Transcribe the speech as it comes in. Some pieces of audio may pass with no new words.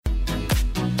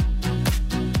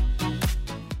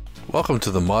Welcome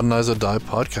to the Modernize or Die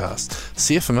podcast,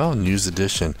 CFML News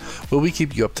Edition, where we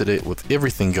keep you up to date with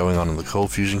everything going on in the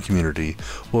Cold Fusion community.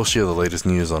 We'll share the latest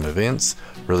news on events,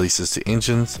 releases to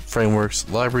engines, frameworks,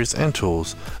 libraries, and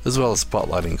tools, as well as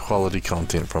spotlighting quality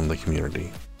content from the community.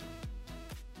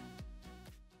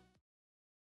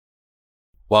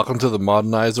 Welcome to the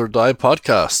Modernize or Die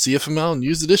podcast, CFML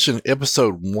News Edition,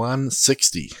 episode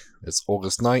 160. It's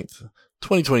August 9th,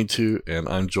 2022, and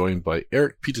I'm joined by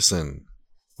Eric Peterson.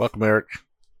 Welcome, Eric.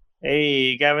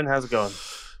 Hey, Gavin, how's it going?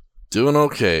 Doing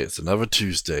okay. It's another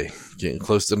Tuesday. Getting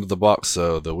close to the end of the box,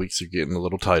 so the weeks are getting a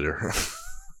little tighter.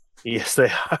 Yes, they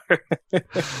are.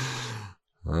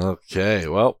 Okay,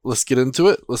 well, let's get into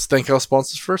it. Let's thank our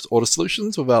sponsors first, Auto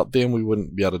Solutions. Without them, we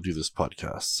wouldn't be able to do this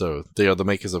podcast. So they are the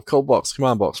makers of ColdBox,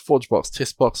 CommandBox, ForgeBox,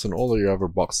 TestBox, and all of your other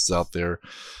boxes out there.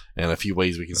 And a few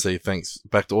ways we can say thanks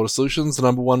back to Auto Solutions. The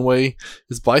number one way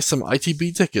is buy some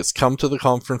ITB tickets. Come to the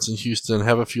conference in Houston,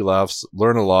 have a few laughs,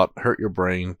 learn a lot, hurt your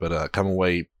brain, but come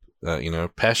away,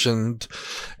 passionate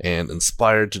and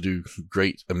inspired to do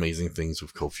great, amazing things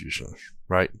with Cold Fusion,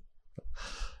 right?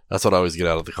 That's what I always get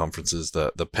out of the conferences.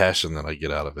 The passion that I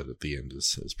get out of it at the end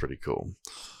is pretty cool.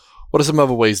 What are some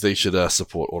other ways they should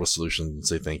support Auto Solutions and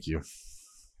say thank you?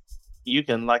 You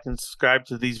can like and subscribe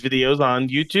to these videos on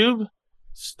YouTube.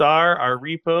 Star our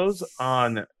repos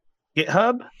on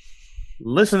GitHub.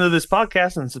 Listen to this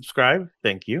podcast and subscribe.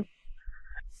 Thank you.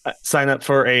 Sign up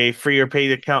for a free or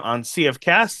paid account on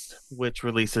CFcast, which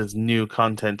releases new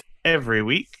content every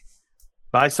week.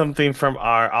 Buy something from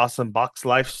our awesome Box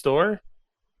Life store.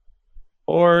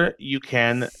 Or you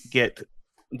can get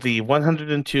the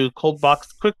 102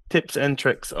 ColdBox quick tips and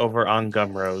tricks over on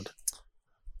Gumroad.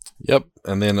 Yep.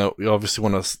 And then we obviously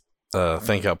want to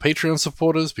thank our Patreon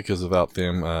supporters, because without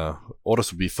them,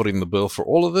 Autos would be footing the bill for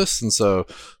all of this. And so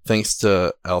thanks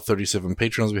to our 37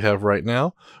 patrons we have right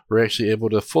now, we're actually able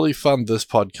to fully fund this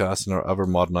podcast and our other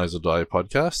Modernize or Die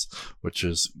podcasts, which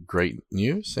is great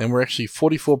news. And we're actually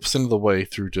 44% of the way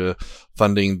through to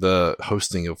funding the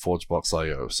hosting of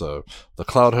ForgeBox.io. So the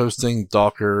cloud hosting,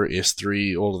 Docker,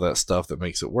 S3, all of that stuff that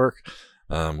makes it work.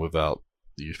 Without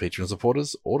the Patreon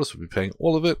supporters, Autos would be paying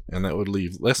all of it, and that would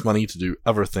leave less money to do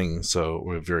other things, so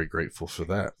we're very grateful for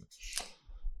that.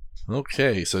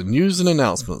 Okay, so news and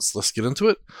announcements. Let's get into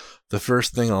it. The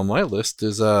first thing on my list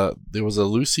is there was a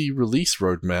Lucy release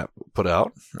roadmap put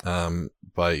out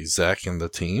by Zach and the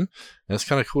team, and it's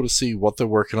kind of cool to see what they're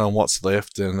working on, what's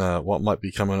left, and what might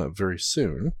be coming up very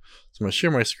soon. So I'm going to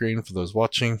share my screen for those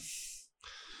watching.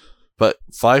 But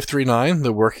 5.3.9,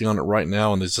 they're working on it right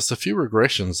now, and there's just a few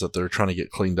regressions that they're trying to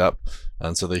get cleaned up.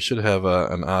 And so they should have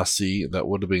an RC that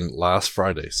would have been last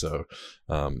Friday. So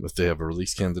if they have a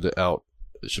release candidate out,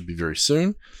 it should be very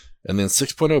soon. And then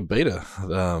 6.0 beta,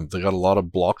 they got a lot of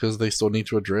blockers they still need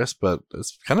to address, but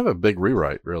it's kind of a big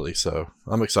rewrite, really. So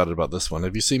I'm excited about this one.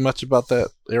 Have you seen much about that,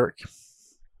 Eric?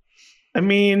 I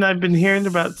mean, I've been hearing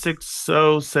about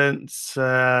 6.0 since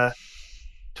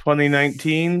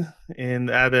 2019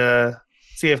 at a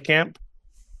CF camp.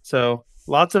 So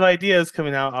lots of ideas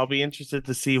coming out. I'll be interested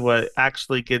to see what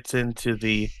actually gets into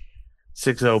the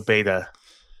 6.0 beta.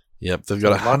 Yep, they've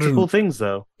got lots of cool things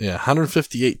though. Yeah,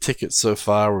 158 tickets so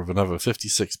far with another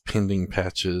 56 pending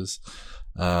patches.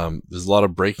 There's a lot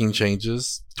of breaking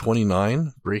changes,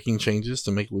 29 breaking changes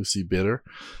to make Lucy better.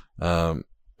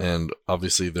 And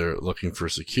obviously they're looking for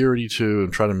security too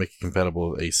and trying to make it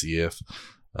compatible with ACF.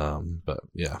 But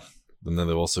yeah, and then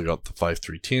they've also got the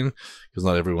 5.3.10, because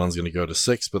not everyone's going to go to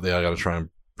 6, but they are going to try and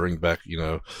bring back,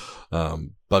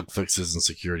 bug fixes and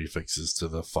security fixes to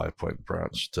the 5-point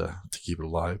branch to keep it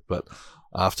alive. But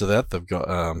after that, they've got,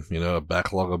 a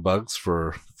backlog of bugs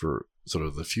for sort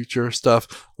of the future stuff.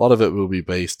 A lot of it will be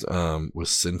based with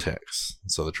syntax.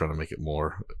 So they're trying to make it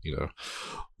more,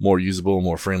 more usable,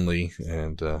 more friendly,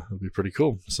 and it'll be pretty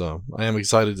cool. So I am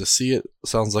excited to see it.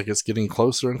 Sounds like it's getting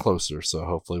closer and closer. So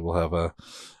hopefully we'll have a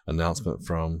announcement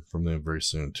from them very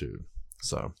soon too.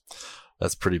 So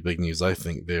that's pretty big news, I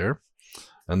think, there.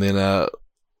 And then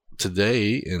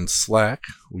today in Slack,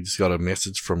 we just got a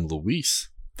message from Luis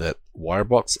that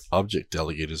Wirebox object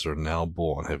delegators are now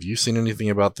born. Have you seen anything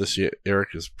about this yet, Eric?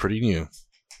 It's pretty new.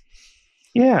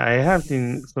 Yeah, I have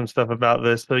seen some stuff about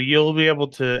this. So you'll be able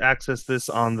to access this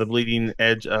on the bleeding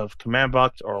edge of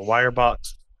CommandBox or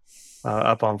Wirebox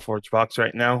up on ForgeBox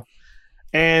right now.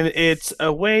 And it's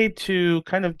a way to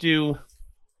kind of do,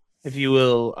 if you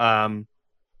will,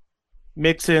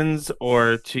 mix-ins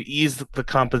or to ease the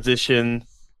composition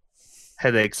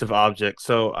headaches of objects.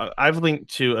 So I've linked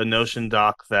to a Notion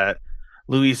doc that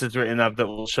Luis has written up that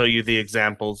will show you the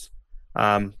examples.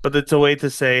 But it's a way to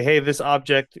say, hey, this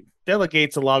object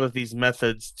delegates a lot of these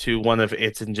methods to one of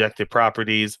its injected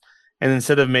properties, And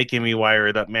instead of making me wire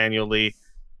it up manually,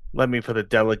 let me put a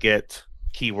delegate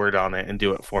keyword on it and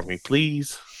do it for me,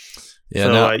 please. Yeah,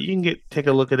 so you can take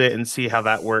a look at it and see how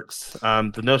that works.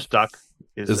 The notes doc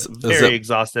is very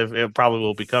exhaustive. It probably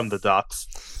will become the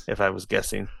docs, if I was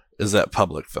guessing. Is that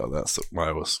public though? That's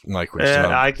my question.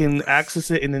 I can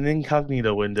access it in an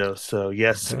incognito window, so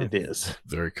yes, It is.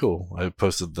 Very cool. I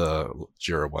posted the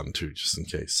Jira one too, just in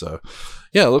case. So,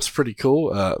 yeah, it looks pretty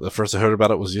cool. The first I heard about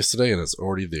it was yesterday, and it's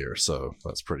already there. So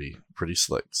that's pretty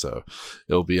slick. So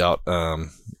it'll be out.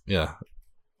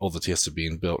 All the tests are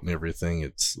being built and everything.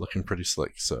 It's looking pretty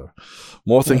slick. So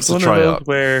more things to try out.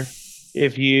 Where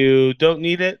if you don't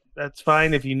need it, that's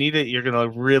fine. If you need it, you're going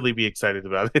to really be excited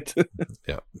about it.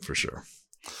 Yeah, for sure.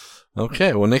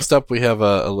 Okay, well, next up we have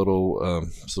a little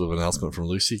sort of announcement from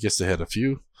Lucy. I guess they had a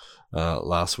few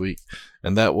last week,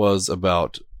 and that was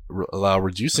about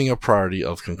reducing a priority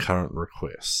of concurrent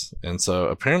requests. And so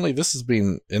apparently this has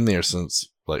been in there since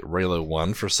like Raylo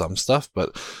 1 for some stuff,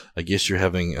 but I guess you're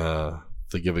having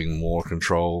they're giving more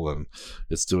control and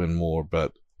it's doing more.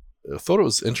 But I thought it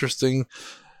was interesting.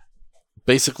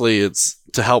 Basically, it's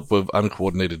to help with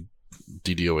uncoordinated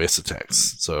DDoS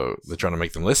attacks. So they're trying to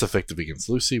make them less effective against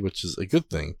Lucy, which is a good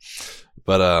thing.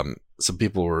 But some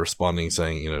people were responding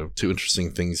saying, two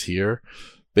interesting things here.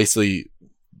 Basically,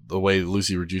 the way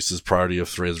Lucy reduces priority of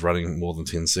threads running more than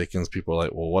 10 seconds, people are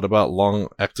like, well, what about long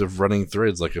active running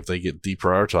threads? Like if they get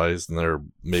deprioritized and they're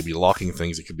maybe locking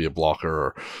things, it could be a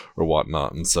blocker or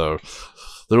whatnot. And so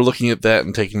they're looking at that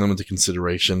and taking them into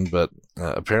consideration. But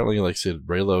apparently, like I said,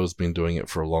 Raylo has been doing it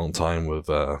for a long time with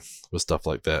stuff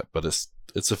like that. But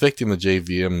it's affecting the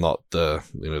JVM, not the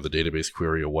the database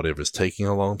query or whatever is taking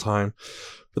a long time.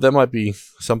 But that might be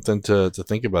something to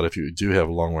think about if you do have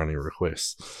long running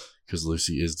requests, because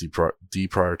Lucy is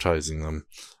deprioritizing them.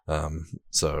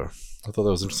 So I thought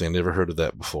that was interesting. I never heard of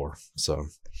that before. So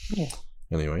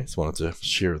anyway, just wanted to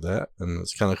share that, and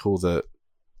it's kind of cool that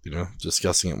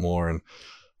discussing it more. And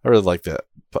I really like that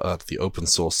the open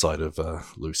source side of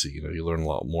Lucy. You learn a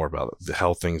lot more about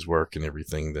how things work and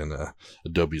everything than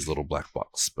Adobe's little black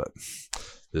box. But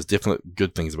there's definitely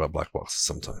good things about black boxes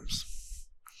sometimes.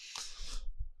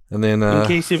 And then, in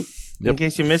case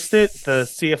you missed it, the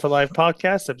CF Alive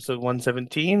podcast, episode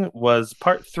 117, was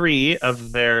part 3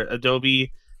 of their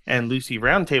Adobe and Lucy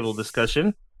roundtable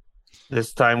discussion.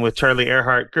 This time with Charlie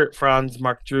Earhart, Gert Franz,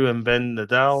 Mark Drew, and Ben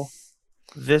Nadal.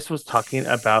 This was talking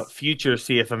about future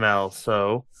CFML,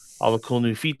 so all the cool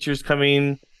new features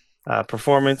coming,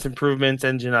 performance improvements,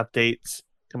 engine updates,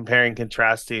 comparing,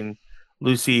 contrasting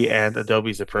Lucy and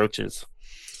Adobe's approaches.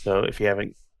 So if you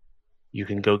haven't, you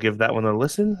can go give that one a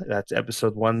listen. That's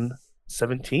episode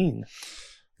 117.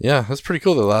 Yeah, that's pretty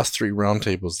cool. The last 3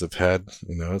 roundtables they've had,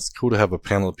 it's cool to have a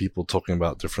panel of people talking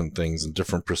about different things and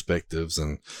different perspectives,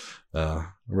 and I'm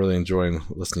really enjoying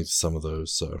listening to some of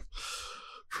those. So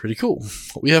pretty cool.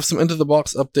 We have some Into the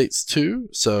Box updates too.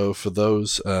 So for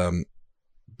those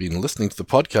been listening to the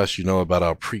podcast, about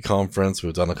our pre-conference.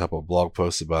 We've done a couple of blog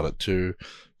posts about it too.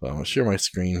 But I'm going to share my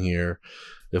screen here.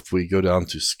 If we go down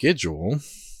to schedule,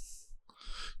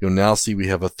 you'll now see we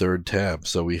have a third tab.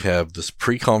 So we have this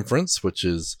pre-conference, which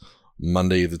is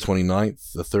Monday the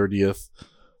 29th, the 30th,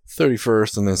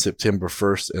 31st, and then September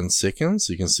 1st and 2nd.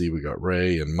 So you can see we got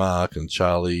Ray and Mark and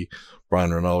Charlie,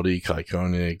 Brian Rinaldi, Kai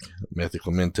Koenig, Matthew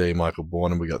Clemente, Michael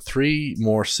Bourne, and we got 3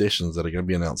 more sessions that are going to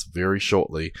be announced very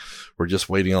shortly. We're just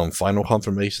waiting on final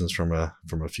confirmations from a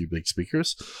few big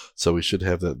speakers, so we should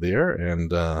have that there.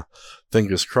 And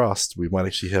fingers crossed, we might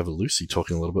actually have Lucy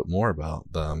talking a little bit more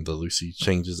about the Lucy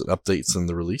changes and updates and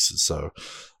the releases. So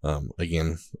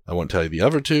again, I won't tell you the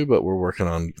other 2, but we're working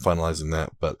on finalizing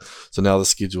that. But so now the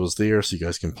schedule is there, so you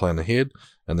guys can plan ahead.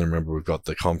 And then remember, we've got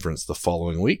the conference the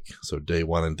following week. So day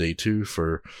 1 and day 2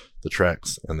 for the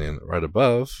tracks. And then right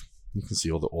above, you can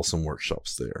see all the awesome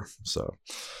workshops there. So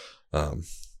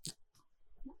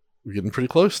we're getting pretty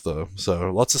close though.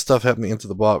 So lots of stuff happening Into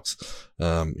the Box.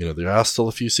 There are still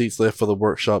a few seats left for the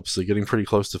workshops. So getting pretty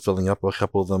close to filling up a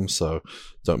couple of them. So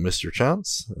don't miss your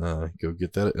chance. Go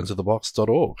get that at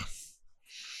intothebox.org.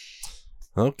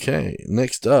 Okay,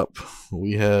 next up,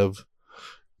 we have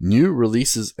new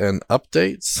releases and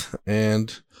updates,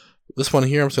 and this one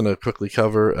here I'm just going to quickly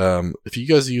cover. If you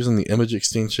guys are using the image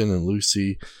extension in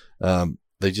Lucy,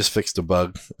 they just fixed a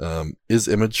bug.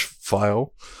 Image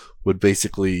file would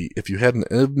basically, if you had an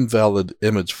invalid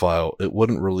image file, it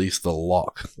wouldn't release the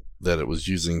lock that it was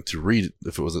using to read it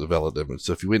if it was a valid image.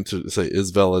 So if you went to say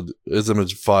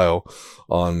image file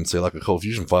on say like a Cold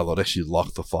Fusion file, it would actually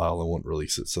lock the file and wouldn't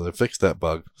release it. So they fixed that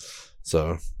bug.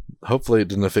 So hopefully it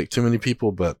didn't affect too many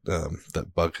people, but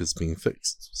that bug has been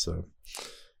fixed. So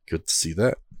good to see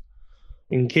that.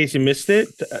 In case you missed it,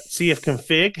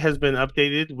 CF-config has been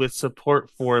updated with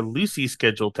support for Lucy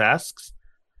schedule tasks.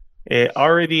 It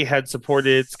already had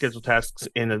supported schedule tasks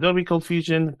in Adobe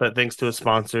ColdFusion, but thanks to a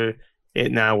sponsor,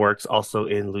 it now works also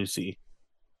in Lucy.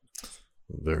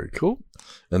 Very cool.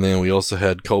 And then we also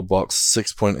had ColdBox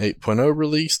 6.8.0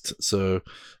 released. So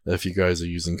if you guys are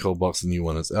using ColdBox, the new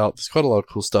one is out. There's quite a lot of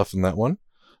cool stuff in that one.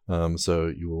 So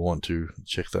you will want to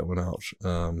check that one out.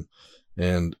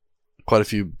 And quite a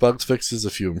few bugs fixes, a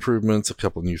few improvements, a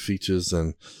couple new features,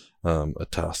 and a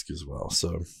task as well.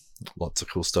 So lots of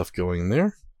cool stuff going in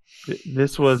there.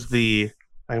 This was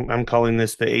I'm calling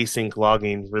this the async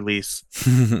logging release.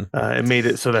 It made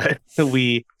it so that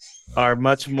we are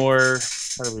much more,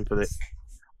 how do we put it?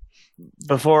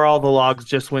 Before, all the logs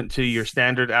just went to your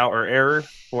standard out or error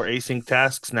for async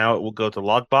tasks. Now it will go to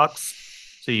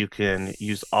Logbox, so you can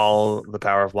use all the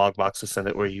power of Logbox to send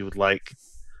it where you would like.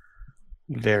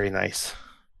 Very nice.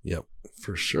 Yep,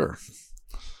 for sure.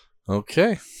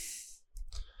 Okay.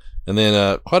 And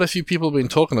then quite a few people have been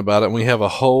talking about it, and we have a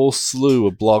whole slew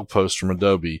of blog posts from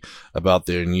Adobe about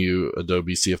their new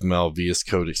Adobe CFML VS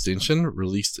Code extension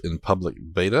released in public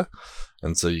beta.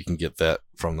 And so you can get that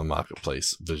from the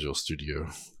marketplace,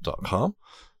 visualstudio.com.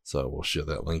 So we'll share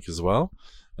that link as well.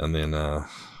 And then,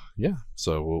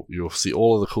 so you'll see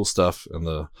all of the cool stuff in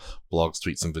the blogs,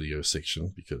 tweets, and videos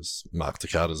section because Mark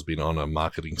Takata's been on a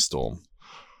marketing storm.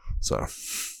 So...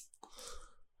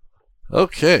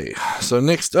 Okay, so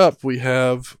next up we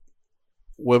have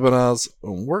webinars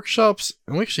and workshops,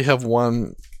 and we actually have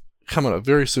one coming up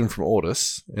very soon from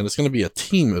Audis, and it's going to be a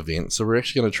team event. So we're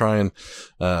actually going to try and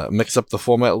mix up the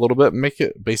format a little bit, make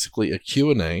it basically a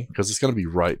Q&A because it's going to be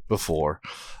right before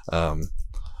the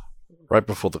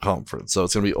conference. So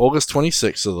it's going to be August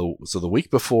 26th, so the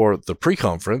week before the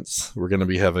pre-conference, we're going to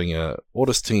be having a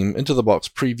Audis team Into the Box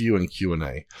preview and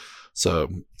Q&A. So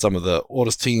some of the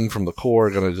Audis team from the core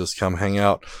are going to just come hang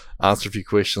out, answer a few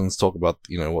questions, talk about,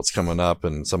 what's coming up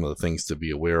and some of the things to be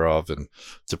aware of and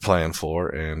to plan for.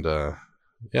 And,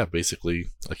 basically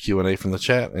a Q&A from the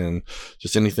chat and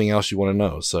just anything else you want to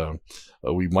know. So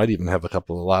we might even have a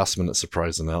couple of last minute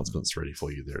surprise announcements ready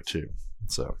for you there too.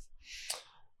 So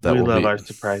we love our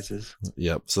surprises.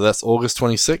 Yep. So that's August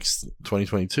 26th,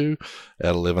 2022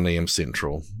 at 11 a.m.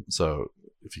 Central. So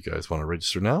if you guys want to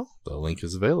register now, the link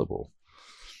is available.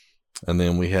 And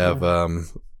then we have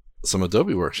some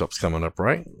Adobe workshops coming up,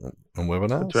 right? On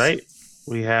webinars. That's right.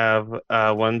 We have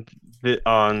one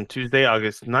on Tuesday,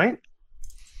 August 9th,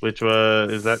 which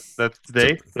that's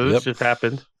today. So this just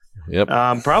happened. Yep.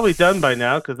 Probably done by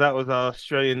now because that was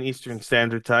Australian Eastern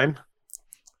Standard Time.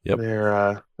 Yep. They're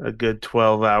a good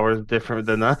 12 hours different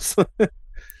than us.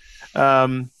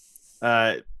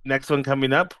 Next one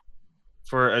coming up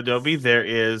for Adobe, there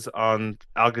is on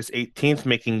August 18th,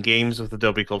 Making Games with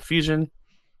Adobe ColdFusion.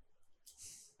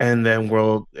 And then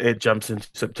it jumps into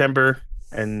September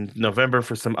and November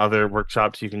for some other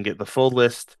workshops. You can get the full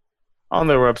list on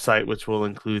their website, which we'll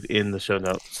include in the show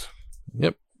notes.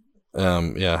 Yep.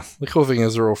 The cool thing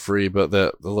is they're all free, but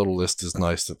the little list is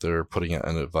nice that they're putting it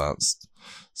in advance.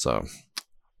 So,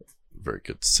 very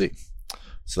good to see.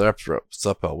 So that wraps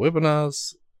up our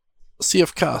webinars.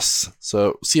 CFcast.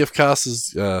 So CFcast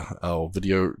is our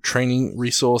video training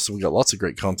resource. We got lots of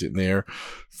great content there,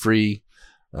 free.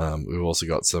 We've also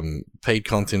got some paid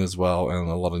content as well, and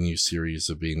a lot of new series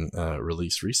have been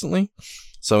released recently.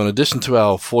 So in addition to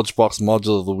our ForgeBox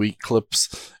Module of the Week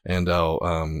clips and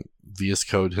our VS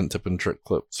Code hint, tip, and trick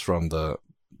clips from the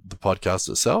podcast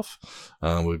itself,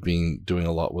 we've been doing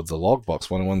a lot with the Logbox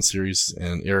 101 series,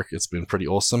 and Eric, it's been pretty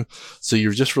awesome. So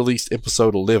you've just released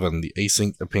episode 11, the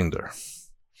async appender.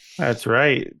 That's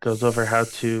right. It goes over how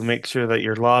to make sure that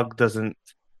your logging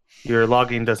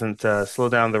doesn't slow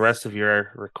down the rest of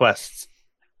your requests.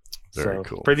 Very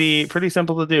cool. Pretty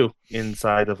simple to do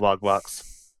inside of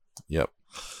Logbox. Yep.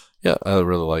 Yeah, I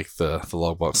really like the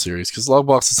Logbox series because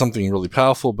Logbox is something really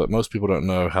powerful, but most people don't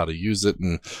know how to use it,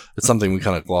 and it's something we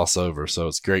kind of gloss over. So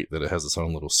it's great that it has its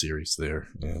own little series there,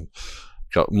 and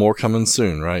got more coming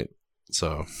soon, right?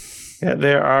 So yeah,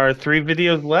 there are 3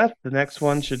 videos left. The next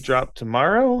one should drop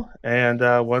tomorrow, and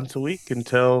once a week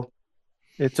until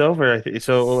it's over.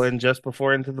 So it will end just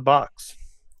before Into the Box.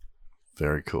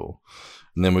 Very cool.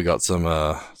 And then we got some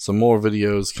more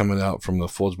videos coming out from the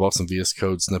ForgeBox and VS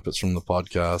Code snippets from the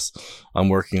podcast. I'm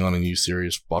working on a new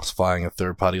series, Boxifying a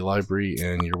third-party library,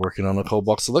 and you're working on a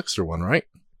ColdBox Elixir one, right?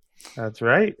 That's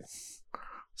right.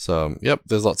 So, yep,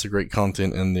 there's lots of great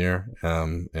content in there,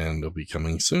 and it'll be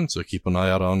coming soon. So keep an eye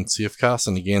out on CFcast.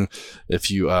 And again,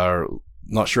 if you are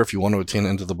not sure if you want to attend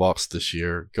Into the Box this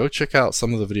year, go check out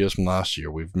some of the videos from last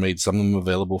year. We've made some of them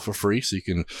available for free, so you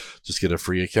can just get a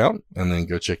free account and then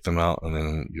go check them out, and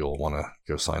then you'll want to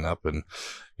go sign up and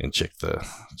check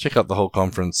out the whole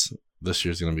conference. This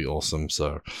year's going to be awesome,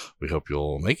 so we hope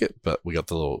you'll make it. But we got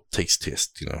the little taste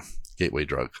test, gateway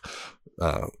drug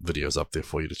videos up there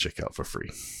for you to check out for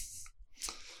free.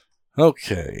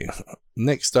 Okay,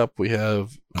 next up we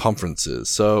have conferences.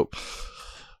 So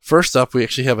first up, we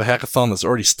actually have a hackathon that's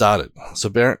already started. So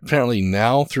apparently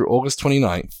now through August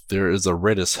 29th, there is a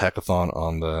Redis hackathon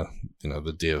on the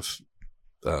Dev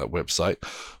website.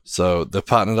 So they've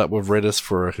partnered up with Redis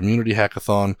for a community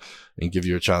hackathon and give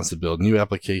you a chance to build new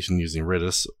application using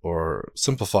Redis or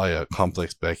simplify a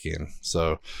complex backend.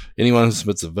 So anyone who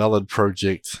submits a valid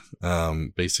project,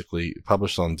 basically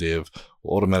published on Dev,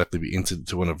 will automatically be entered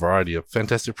to win a variety of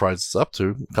fantastic prizes up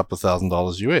to a couple of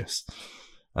 $1,000 US.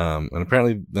 And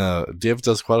apparently Dev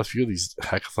does quite a few of these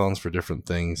hackathons for different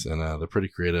things, and they're pretty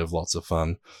creative, lots of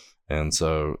fun. And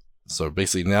so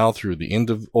basically now through the end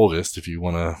of August, if you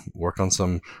want to work on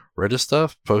some Redis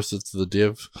stuff, post it to the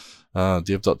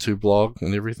dev.to blog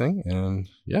and everything. And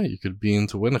yeah, you could be in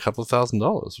to win a couple of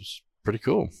 $1,000, which is pretty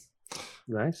cool.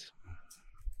 Nice.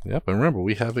 Yep. And remember,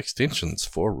 we have extensions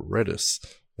for Redis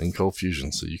in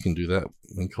ColdFusion, so you can do that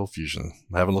in ColdFusion.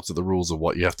 I haven't looked at the rules of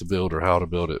what you have to build or how to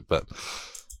build it, but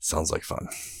sounds like fun.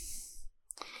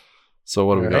 So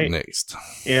what do we got next?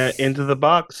 Yeah, Into the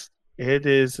Box. It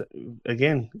is,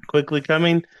 again, quickly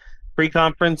coming.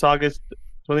 Pre-conference, August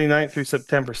 29th through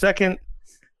September 2nd.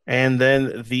 And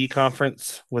then the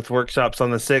conference with workshops on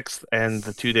the 6th and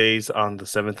the 2 days on the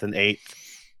 7th and 8th.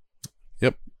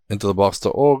 Yep.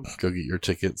 Intothebox.org. Go get your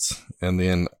tickets. And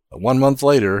then 1 month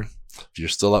later, if you're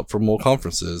still up for more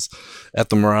conferences, at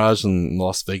the Mirage in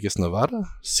Las Vegas, Nevada,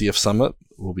 CF Summit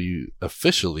will be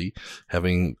officially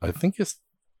having, I think it's...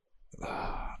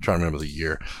 I'm trying to remember the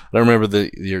year. I don't remember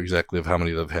the year exactly of how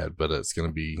many they've had, but it's going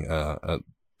to be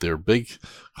their big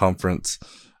conference.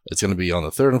 It's going to be on the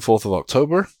 3rd and 4th of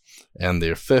October, and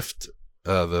their fifth,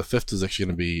 the 5th is actually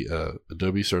going to be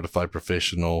Adobe Certified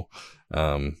Professional.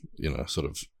 Sort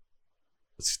of,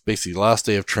 it's basically last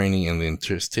day of training and then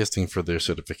testing for their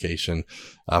certification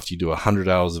after you do 100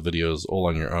 hours of videos all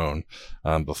on your own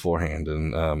beforehand.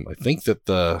 And I think that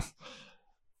the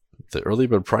early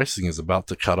bird pricing is about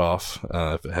to cut off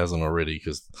if it hasn't already,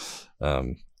 because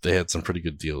they had some pretty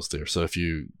good deals there. So if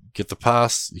you get the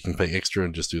pass, you can pay extra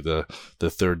and just do the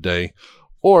 3rd day,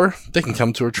 or they can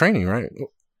come to our training, right,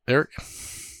 Eric?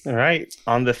 All right.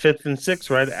 On the 5th and 6th,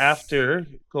 right after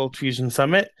ColdFusion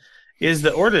Summit, is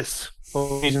the Ortus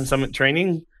ColdFusion Summit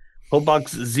training,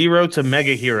 ColdBox 0 to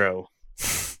Mega Hero.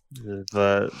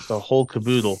 The whole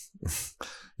caboodle.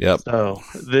 Yep. So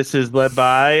this is led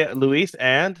by Luis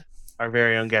and our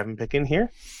very own Gavin Pickin here.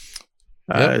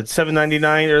 It's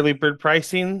 $7.99 early bird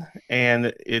pricing, and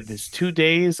it is 2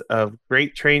 days of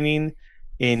great training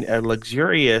in a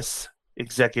luxurious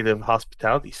executive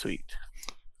hospitality suite.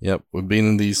 Yep, we've been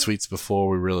in these suites before.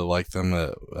 We really liked them.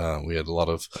 We had a lot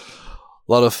of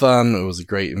fun. It was a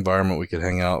great environment. We could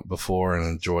hang out before and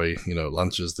enjoy,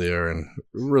 lunches there, and it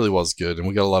really was good. And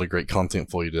we got a lot of great content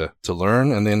for you to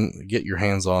learn and then get your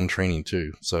hands-on training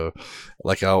too. So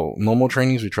like our normal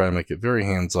trainings, we try to make it very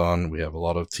hands-on. We have a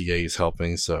lot of TAs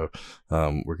helping. So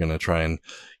we're going to try and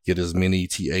get as many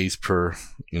TAs per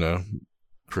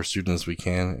student as we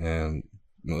can, and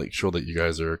make sure that you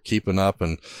guys are keeping up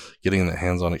and getting the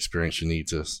hands-on experience you need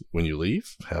to, when you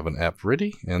leave, have an app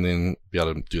ready, and then be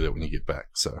able to do that when you get back.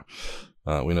 So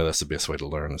we know that's the best way to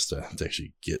learn, is to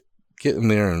actually get in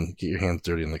there and get your hands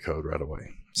dirty in the code right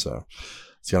away. So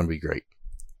it's going to be great.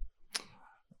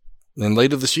 Then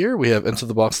later this year, we have Into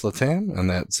the Box Latam, and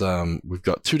that's we've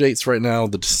got 2 dates right now,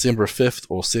 the December 5th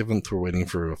or 7th. We're waiting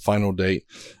for a final date,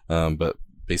 but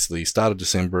basically start of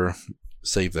December.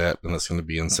 Save that, and that's going to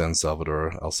be in San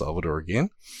Salvador, El Salvador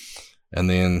again. And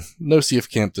then no CF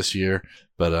Camp this year,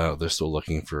 but they're still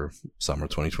looking for summer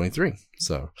 2023.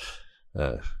 So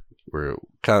we're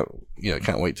can't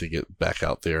wait to get back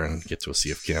out there and get to a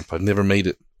CF Camp. I've never made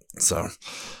it, so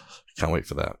can't wait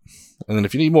for that. And then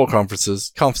if you need more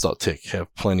conferences, conf.tech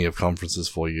have plenty of conferences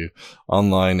for you,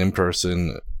 online, in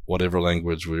person, whatever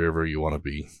language, wherever you want to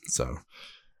be. So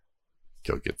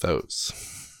go get those.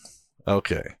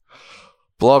 Okay.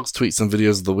 Blogs, tweets, and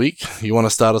videos of the week. You want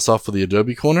to start us off with the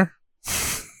Adobe Corner?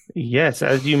 Yes,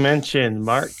 as you mentioned,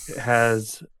 Mark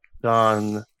has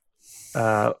gone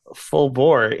full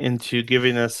bore into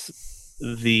giving us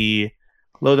the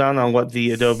lowdown on what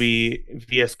the Adobe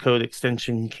VS Code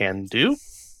extension can do.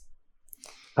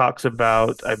 Talks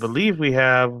about, I believe we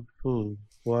have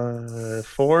 4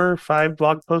 or 5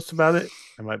 blog posts about it.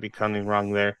 I might be counting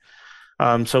wrong there.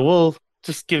 So we'll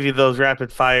just give you those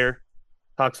rapid fire.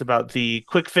 Talks about the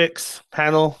quick fix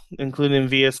panel, including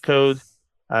VS Code,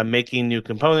 making new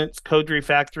components, code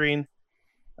refactoring,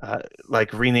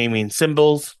 like renaming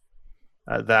symbols.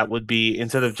 That would be,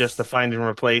 instead of just the find and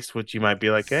replace, which you might be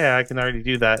like, yeah, I can already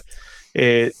do that.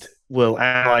 It will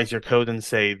analyze your code and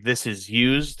say, this is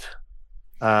used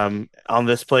on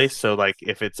this place. So like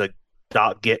if it's a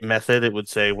 .get method, it would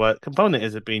say, what component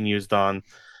is it being used on?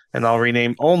 And I'll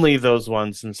rename only those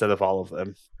ones instead of all of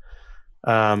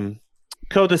them.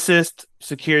 Code Assist,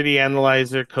 Security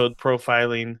Analyzer, Code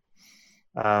Profiling,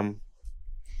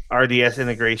 RDS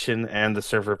integration, and the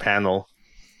server panel.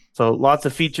 So lots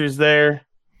of features there.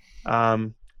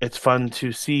 It's fun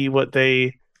to see what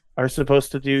they are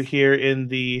supposed to do here in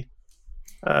the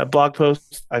blog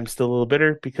post. I'm still a little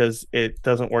bitter because it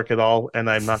doesn't work at all, and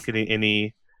I'm not getting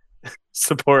any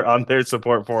support on their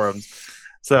support forums.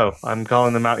 So I'm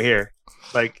calling them out here.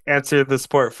 Like, answer the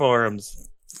support forums.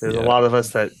 There's a lot of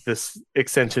us that this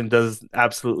extension does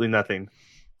absolutely nothing.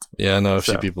 Yeah, I know a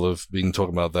few people have been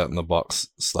talking about that in the Box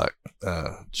Slack,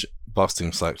 Box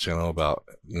Team Slack channel about,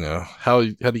 how do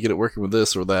you get it working with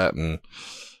this or that, and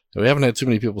we haven't had too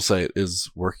many people say it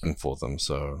is working for them.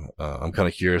 So I'm kind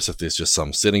of curious if there's just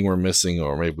some setting we're missing,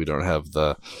 or maybe we don't have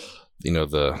the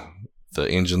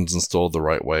engines installed the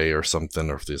right way or something,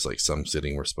 or if there's like some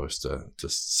setting we're supposed to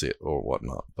set or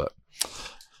whatnot.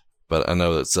 But I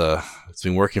know it's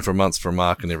been working for months for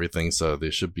Mark and everything, so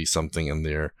there should be something in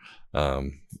there.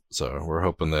 So we're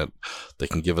hoping that they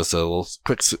can give us a little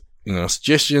quick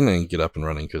suggestion and get up and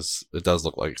running, because it does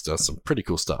look like it's done some pretty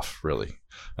cool stuff, really.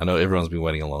 I know everyone's been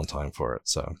waiting a long time for it,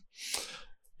 so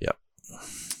yeah.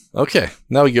 Okay,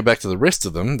 now we get back to the rest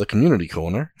of them, the community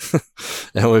corner.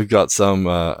 And we've got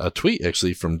a tweet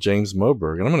actually from James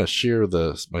Moberg, and I'm going to share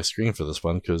my screen for this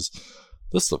one because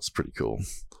this looks pretty cool.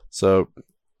 So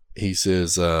he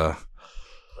says,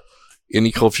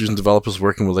 any ColdFusion developers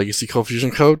working with legacy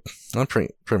ColdFusion code? I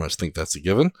pretty much think that's a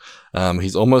given.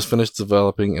 He's almost finished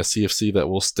developing a CFC that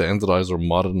will standardize or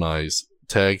modernize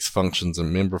tags, functions,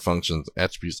 and member functions,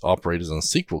 attributes, operators, and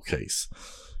SQL case.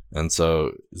 And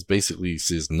so it basically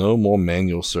says no more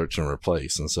manual search and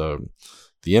replace. And so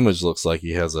the image looks like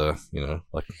he has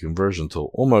like a conversion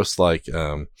tool, almost like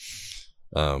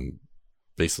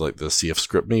basically like the CF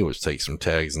script me, which takes from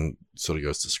tags and sort of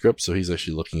goes to script. So he's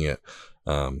actually looking at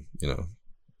a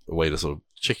way to sort of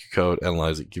check your code,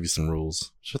 analyze it, give you some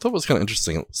rules, which I thought was kind of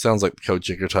interesting. It sounds like code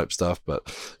checker type stuff, but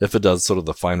if it does sort of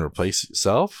the find replace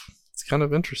itself, it's kind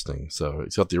of interesting. So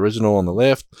it's got the original on the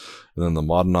left and then the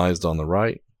modernized on the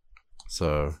right.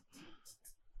 So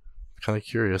kind of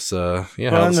curious, how it's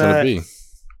going to be.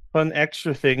 One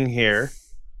extra thing here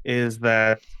is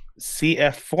that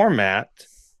CF format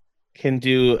can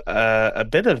do a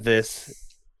bit of this,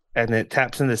 and it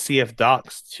taps into CF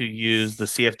docs to use the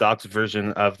CF docs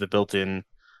version of the built-in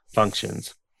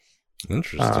functions.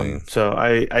 Interesting. So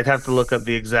I'd have to look up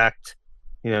the exact,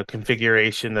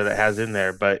 configuration that it has in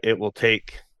there, but it will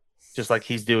take, just like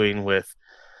he's doing with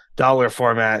dollar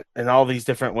format and all these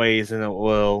different ways, and it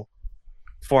will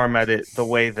format it the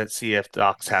way that CF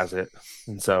docs has it.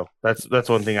 And so that's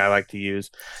one thing I like to use.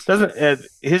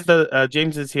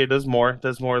 James's here does more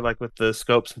like with the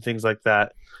scopes and things like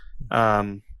that.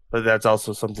 But that's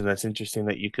also something that's interesting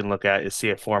that you can look at is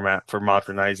CF format for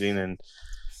modernizing and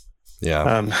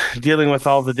dealing with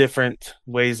all the different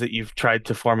ways that you've tried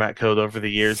to format code over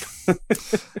the years.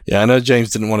 Yeah, I know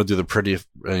James didn't want to do the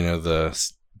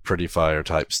Prettyfire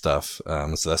type stuff,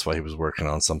 so that's why he was working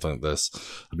on something like this.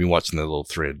 I've been watching the little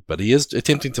thread, but he is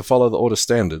attempting to follow the order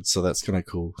standards, so that's kind of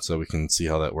cool. So we can see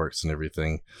how that works and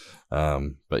everything.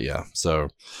 But yeah, so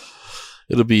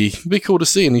it'll be cool to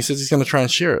see. And he says he's going to try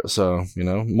and share it. So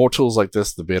more tools like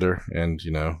this, the better. And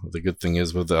the good thing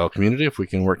is with our community, if we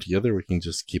can work together, we can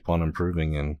just keep on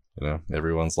improving, and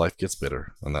everyone's life gets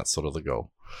better, and that's sort of the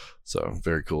goal. So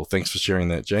very cool. Thanks for sharing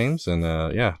that, James. And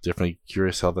definitely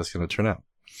curious how that's going to turn out.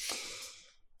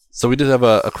 So we did have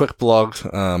a quick blog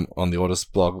on the Audis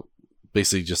blog,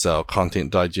 basically just our content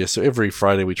digest. So every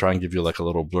Friday we try and give you like a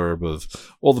little blurb of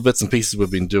all the bits and pieces we've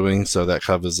been doing. So that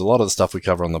covers a lot of the stuff we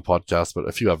cover on the podcast, but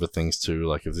a few other things too,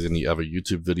 like if there's any other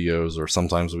YouTube videos, or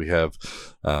sometimes we have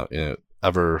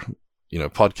other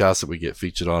podcasts that we get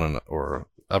featured on, or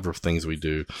other things we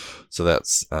do. So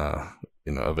that's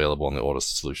available on the Audis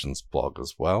Solutions blog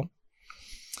as well.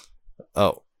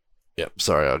 Oh. Yep,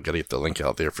 sorry, I'll gotta get the link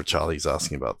out there for Charlie. He's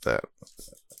asking about that.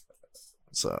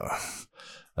 So,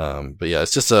 but yeah,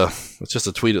 it's just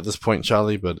a tweet at this point,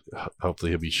 Charlie. But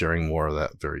hopefully he'll be sharing more of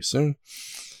that very soon.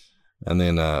 And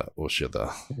then we'll share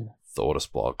the the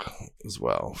Ortus blog as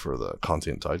well for the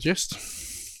content digest.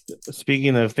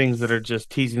 Speaking of things that are just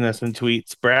teasing us in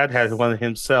tweets, Brad has one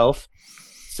himself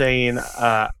saying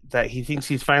that he thinks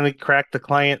he's finally cracked the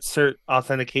client cert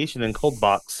authentication in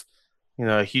ColdBox.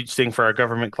 A huge thing for our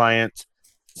government clients.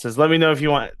 Says, let me know if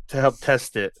you want to help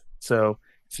test it. So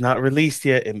it's not released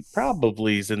yet, and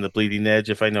probably is in the bleeding edge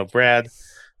if I know Brad.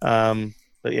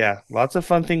 But yeah, lots of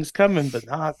fun things coming, but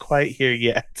not quite here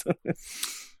yet.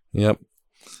 Yep.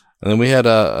 And then we had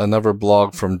another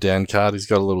blog from Dan Card. He's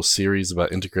got a little series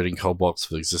about integrating ColdBox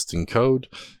with existing code,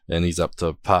 and he's up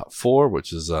to part 4,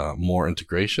 which is more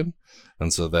integration.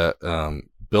 And so that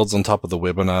builds on top of the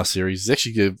webinar series. He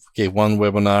actually gave one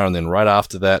webinar, and then right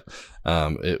after that,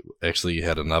 it actually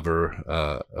had another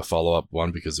a follow-up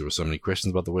one because there were so many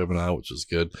questions about the webinar, which was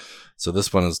good. So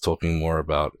this one is talking more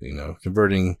about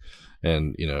converting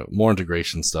and more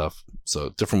integration stuff.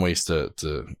 So different ways to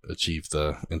achieve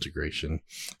the integration.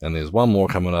 And there's one more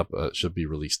coming up. It should be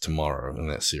released tomorrow in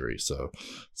that series. So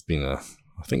it's been I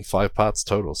think 5 parts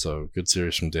total. So good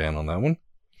series from Dan on that one.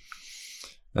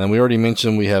 And we already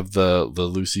mentioned we have the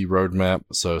Lucy roadmap,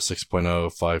 so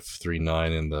 6.0,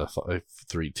 5.3.9, and the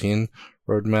 5.3.10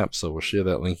 roadmap. So we'll share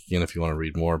that link again if you want to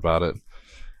read more about it.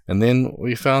 And then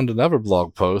we found another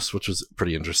blog post, which was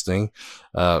pretty interesting.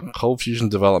 Cold Fusion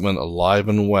development alive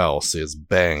and well, says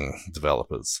Bang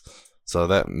developers. So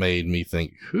that made me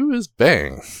think, who is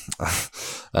Bang?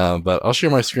 But I'll share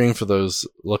my screen for those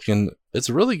looking. It's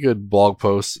a really good blog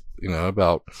post,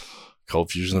 about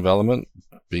Cold Fusion development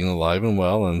being alive and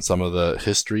well, and some of the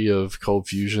history of Cold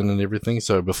Fusion and everything.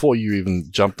 So before you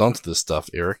even jumped onto this stuff,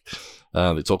 Eric,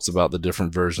 it talks about the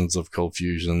different versions of Cold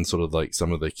Fusion, sort of like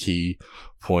some of the key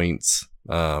points,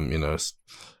 and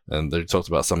they talked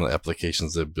about some of the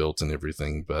applications they've built and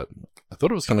everything. But I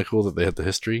thought it was kind of cool that they had the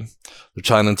history. They're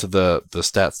tying into the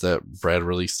stats that Brad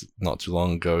released not too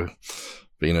long ago.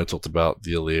 But, talked about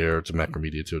the Alere to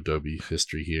Macromedia to Adobe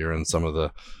history here, and some of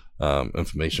the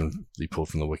information they pulled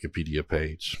from the Wikipedia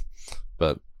page.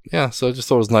 But yeah, so I just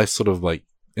thought it was nice, sort of like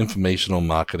informational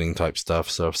marketing type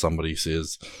stuff. So if somebody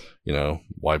says,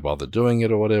 why bother doing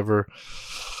it or whatever,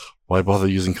 why bother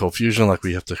using Cold Fusion? Like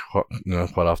we have to,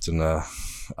 quite often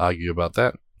argue about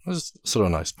that. It was sort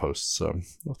of a nice post. So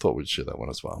I thought we'd share that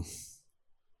one as well.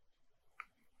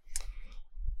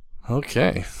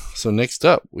 Okay, so next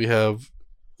up we have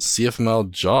CFML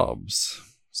jobs.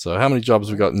 So how many jobs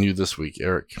we got new this week,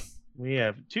 Eric? We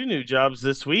have 2 new jobs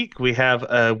this week. We have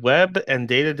a web and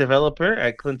data developer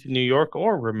at Clinton, New York,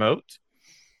 or remote.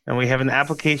 And we have an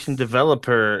application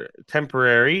developer,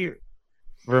 temporary,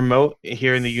 remote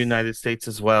here in the United States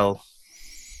as well.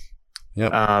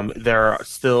 Yep. There are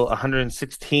still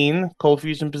 116 Cold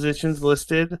Fusion positions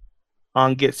listed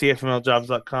on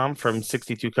getcfmljobs.com from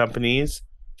 62 companies,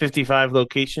 55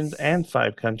 locations, and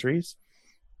 5 countries.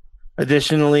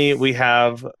 Additionally, we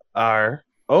have our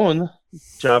own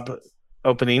job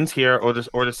openings here at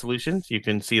Ortus Solutions. You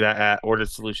can see that at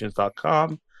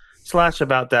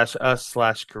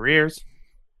ortussolutions.com/about-us/careers.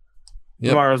 Yep.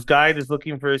 Tomorrow's guide is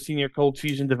looking for a senior Cold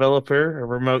Fusion developer, a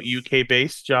remote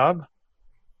UK-based job.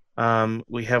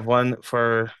 We have one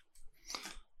for...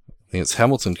 I think it's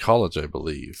Hamilton College, I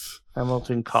believe.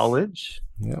 Hamilton College.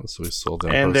 Yeah, so we saw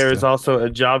that. And there is also a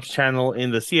jobs channel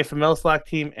in the CFML Slack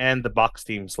team and the Box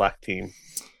team Slack team.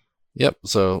 Yep,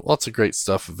 so lots of great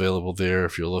stuff available there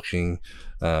if you're looking.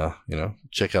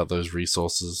 Check out those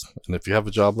resources. And if you have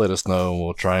a job, let us know, and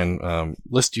we'll try and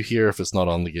list you here if it's not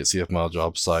on the Get CFML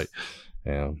Jobs site,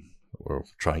 and we'll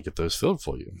try and get those filled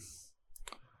for you.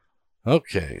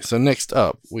 Okay, so next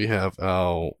up, we have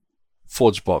our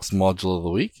ForgeBox module of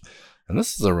the week. And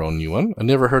this is a real new one. I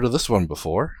never heard of this one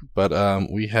before, but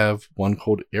we have one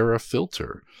called Error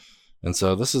Filter. And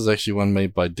so this is actually one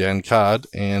made by Dan Card,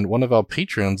 and one of our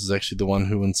Patreons is actually the one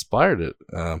who inspired it.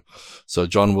 So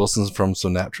John Wilson's from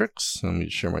Synaptrix. Let me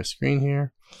share my screen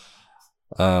here.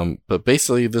 But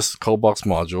basically, this ColdBox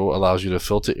module allows you to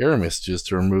filter error messages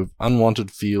to remove unwanted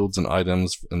fields and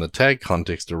items in the tag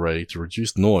context array to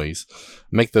reduce noise,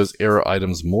 make those error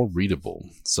items more readable.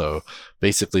 So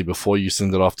basically, before you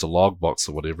send it off to Logbox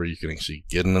or whatever, you can actually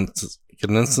get an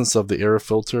instance of the error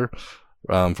filter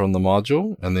from the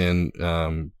module, and then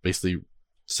basically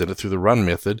send it through the run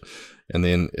method, and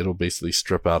then it'll basically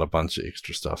strip out a bunch of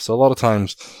extra stuff. So a lot of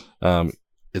times,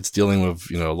 it's dealing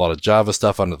with, a lot of Java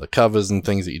stuff under the covers and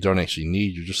things that you don't actually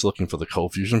need. You're just looking for the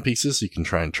Cold Fusion pieces, so you can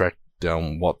try and track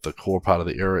down what the core part of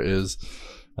the error is.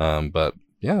 But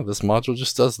yeah, this module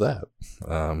just does that.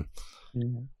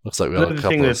 Looks like we have a couple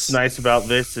thing that's nice about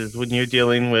this is when you're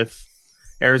dealing with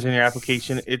errors in your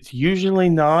application, it's usually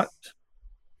not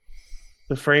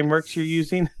the frameworks you're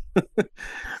using.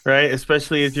 right?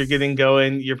 Especially as you're getting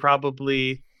going, you're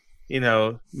probably,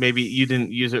 maybe you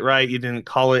didn't use it right, you didn't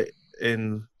call it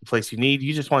in the place you need.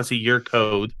 You just want to see your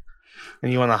code,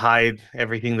 and you want to hide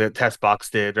everything that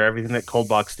Testbox did or everything that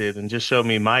Coldbox did, and just show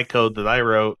me my code that I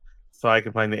wrote, so I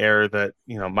can find the error that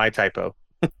my typo.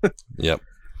 Yep.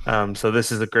 So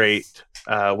this is a great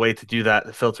way to do that,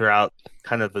 to filter out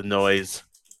kind of the noise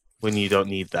when you don't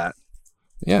need that.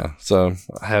 Yeah, so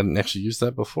I hadn't actually used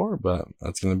that before, but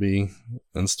that's going to be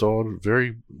installed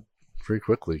very, very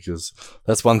quickly, because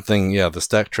that's one thing. Yeah, the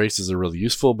stack traces are really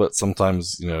useful, but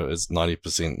sometimes it's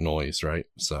 90% noise, right?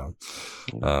 So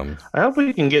I hope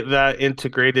we can get that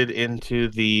integrated into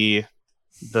the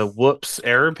whoops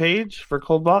error page for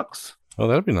Coldbox. Oh,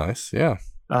 that'd be nice. Yeah.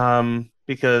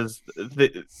 Because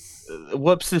the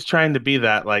whoops is trying to be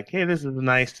that, like, hey, this is a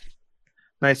nice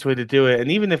way to do it.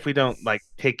 And even if we don't like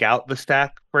take out the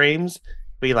stack frames,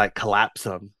 we like collapse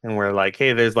them, and we're like,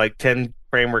 hey, there's like 10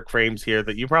 framework frames here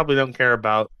that you probably don't care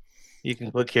about. You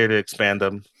can click here to expand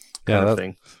them. Kind of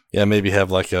thing. Yeah, maybe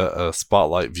have like a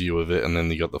spotlight view of it, and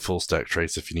then you got the full stack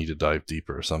trace if you need to dive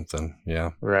deeper or something.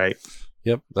 Yeah. Right.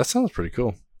 Yep, that sounds pretty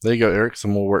cool. There you go, Eric.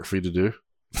 Some more work for you to do.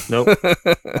 Nope.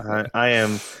 I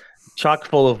am chock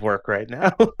full of work right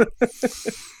now.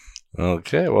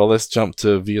 Okay, well, let's jump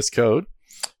to VS Code,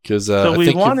 because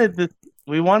we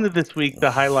wanted this week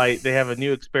to highlight. They have a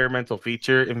new experimental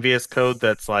feature in VS Code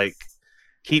that's like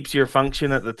keeps your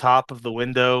function at the top of the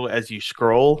window as you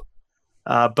scroll,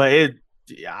 but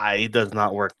it does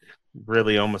not work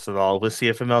really almost at all with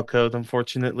CFML code,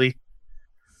 unfortunately.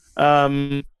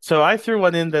 So I threw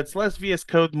one in that's less VS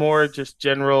Code, more just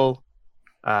general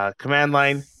command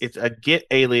line. It's a git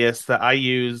alias that I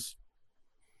use.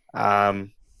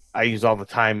 I use all the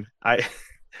time.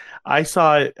 I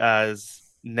saw it as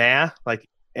nah, like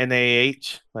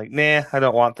NaH, like nah, I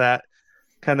don't want that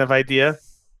kind of idea.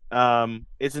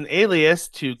 It's an alias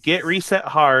to get reset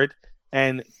hard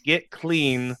and get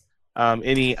clean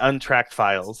any untracked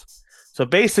files. So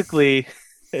basically,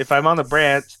 if I'm on a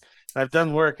branch and I've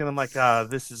done work and I'm like,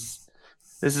 this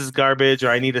is garbage, or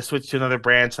I need to switch to another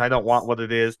branch and I don't want what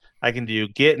it is, I can do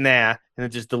git nah, and it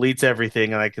just deletes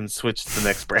everything, and I can switch to the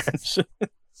next branch.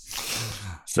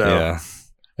 So yeah.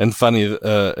 And funny,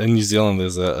 in New Zealand,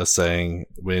 there's a saying,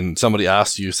 when somebody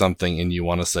asks you something and you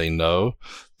want to say no,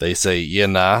 they say yeah,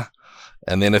 nah.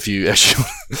 And then if you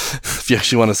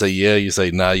actually want to say yeah, you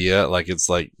say nah, yeah. Like, it's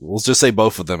like, we'll just say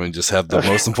both of them and just have the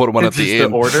most important one at the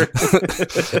end. The order.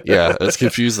 Yeah, it's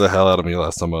confused the hell out of me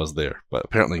last time I was there. But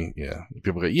apparently, yeah,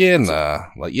 people go, yeah, nah.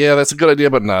 Like, yeah, that's a good idea,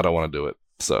 but nah, I don't want to do it.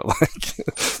 So, like,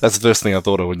 that's the first thing I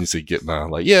thought of when you say git nah.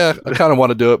 Like, yeah, I kind of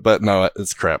want to do it, but no,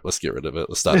 it's crap. Let's get rid of it.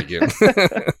 Let's start again.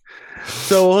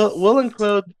 So we'll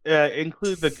include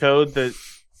the code that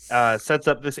sets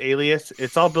up this alias.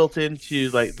 It's all built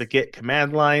into like the git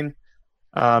command line.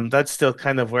 That's still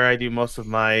kind of where I do most of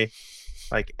my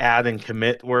like add and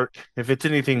commit work. If it's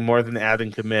anything more than add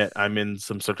and commit, I'm in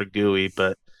some sort of GUI.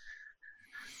 But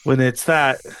when it's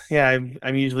that, yeah,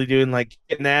 I'm usually doing like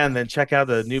git nah and then check out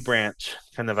a new branch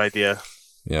kind of idea.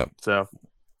 Yeah. So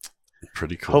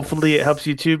pretty cool. Hopefully it helps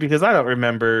you too, because I don't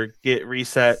remember git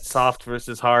reset soft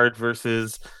versus hard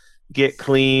versus git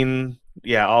clean.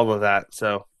 Yeah, all of that.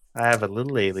 So I have a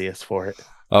little alias for it.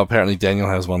 Oh, apparently Daniel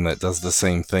has one that does the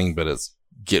same thing, but it's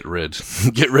get rid.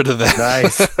 Get rid of that.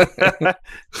 Nice.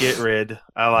 Get rid.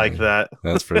 I like that.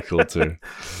 That's pretty cool too.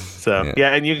 So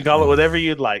yeah, and you can call it whatever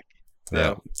you'd like. So.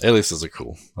 Yeah, aliases are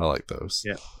cool. I like those.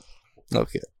 Yeah.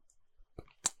 Okay.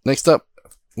 Next up,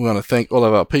 we want to thank all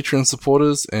of our Patreon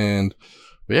supporters, and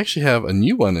we actually have a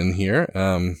new one in here.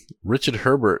 Richard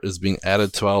Herbert is being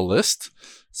added to our list.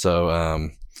 So,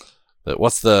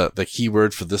 what's the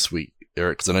keyword for this week,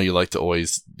 Eric? Because I know you like to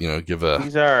always, give a...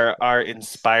 These are our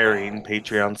inspiring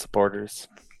Patreon supporters.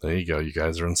 There you go. You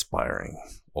guys are inspiring.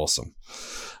 Awesome.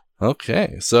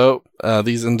 Okay. So,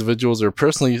 these individuals are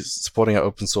personally supporting our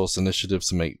open source initiatives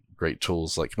to make great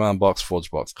tools like CommandBox,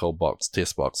 ForgeBox, ColdBox,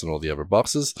 TestBox, and all the other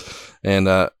boxes. And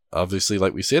obviously,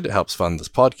 like we said, it helps fund this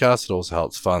podcast. It also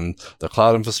helps fund the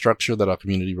cloud infrastructure that our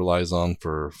community relies on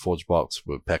for ForgeBox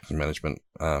with package management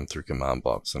through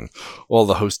CommandBox, and all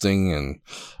the hosting and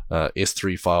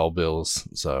S3 file bills.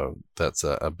 So that's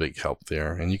a big help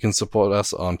there. And you can support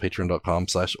us on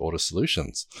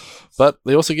patreon.com/AutoSolutions. But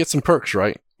they also get some perks,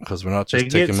 right? Because we're not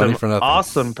just taking money for nothing.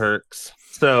 Awesome perks.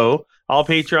 So all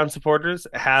Patreon supporters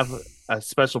have a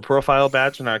special profile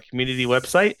badge on our community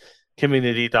website,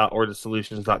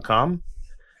 community.ortosolutions.com,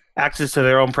 access to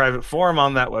their own private forum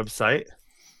on that website,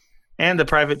 and a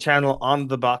private channel on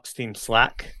the Box Team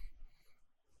Slack.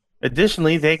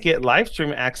 Additionally, they get live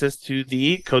stream access to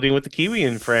the Coding with the Kiwi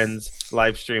and Friends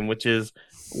live stream, which is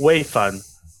Way fun.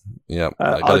 Yep.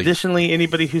 Additionally,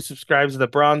 anybody who subscribes to the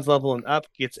bronze level and up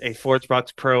gets a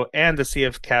Forgebox Pro and a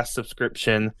CF Cast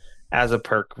subscription as a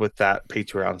perk with that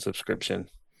Patreon subscription.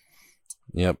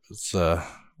 Yep. It's a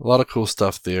lot of cool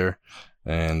stuff there.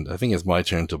 And I think it's my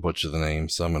turn to butcher the name,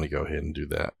 so I'm going to go ahead and do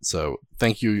that. So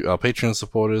thank you, our Patreon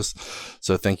supporters.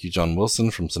 So thank you, John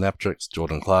Wilson from Synaptrix,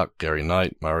 Jordan Clark, Gary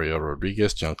Knight, Mario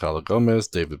Rodriguez, Giancarlo Gomez,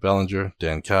 David Bellinger,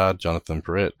 Dan Card, Jonathan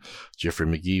Perrett, Jeffrey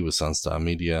McGee with Sunstar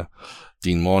Media,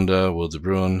 Dean Monda, Vil de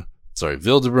Bruin,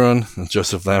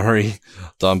 Joseph Lamery,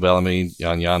 Don Bellamy,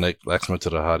 Jan Yannick, Laxma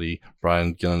Tirahadi,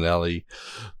 Brian Ginanelli,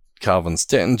 Calvin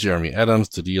Stanton, Jeremy Adams,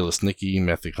 Tadia Lesnicki,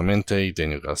 Matthew Clemente,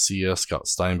 Daniel Garcia, Scott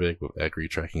Steinbeck with Agri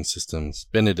Tracking Systems,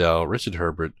 Ben Adele, Richard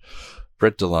Herbert,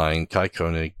 Brett DeLine, Kai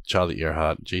Koenig, Charlie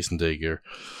Earhart, Jason Dager,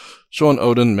 Sean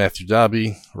Oden, Matthew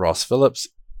Darby, Ross Phillips,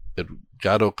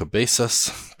 Edgardo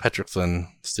Cabezas, Patrick Flynn,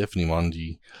 Stephanie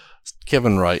Mondi,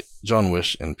 Kevin Wright, John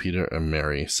Wish, and Peter and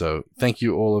Mary. So thank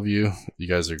you, all of you. You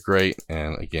guys are great.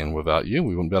 And again, without you,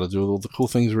 we wouldn't be able to do all the cool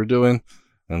things we're doing.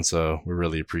 And so we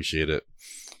really appreciate it.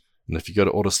 And if you go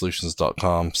to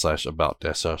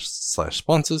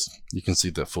autosolutions.com/about-/sponsors, you can see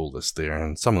the full list there.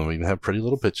 And some of them even have pretty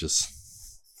little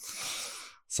pictures.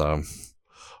 So,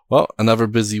 well, another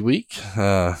busy week.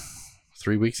 3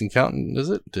 weeks and counting, is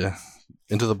it?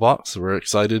 Into the box. We're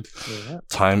excited. Yeah.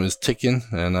 Time is ticking.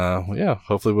 And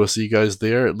hopefully we'll see you guys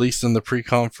there, at least in the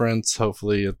pre-conference.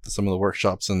 Hopefully at some of the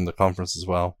workshops and the conference as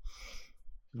well.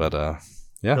 But Till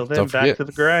then, don't forget. Back to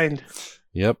the grind.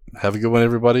 Yep. Have a good one,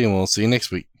 everybody, and we'll see you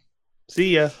next week.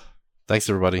 See ya. Thanks,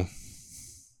 everybody.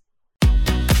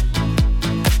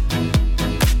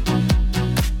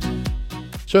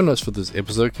 Show notes for this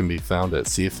episode can be found at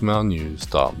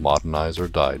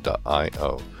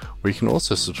cfmlnews.modernizeordie.io, where you can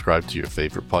also subscribe to your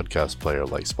favorite podcast player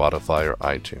like Spotify or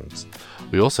iTunes.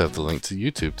 We also have the link to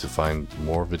YouTube to find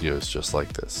more videos just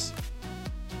like this.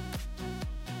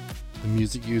 The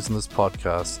music used in this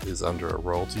podcast is under a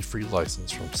royalty-free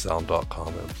license from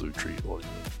Sound.com and Blue Tree Audio.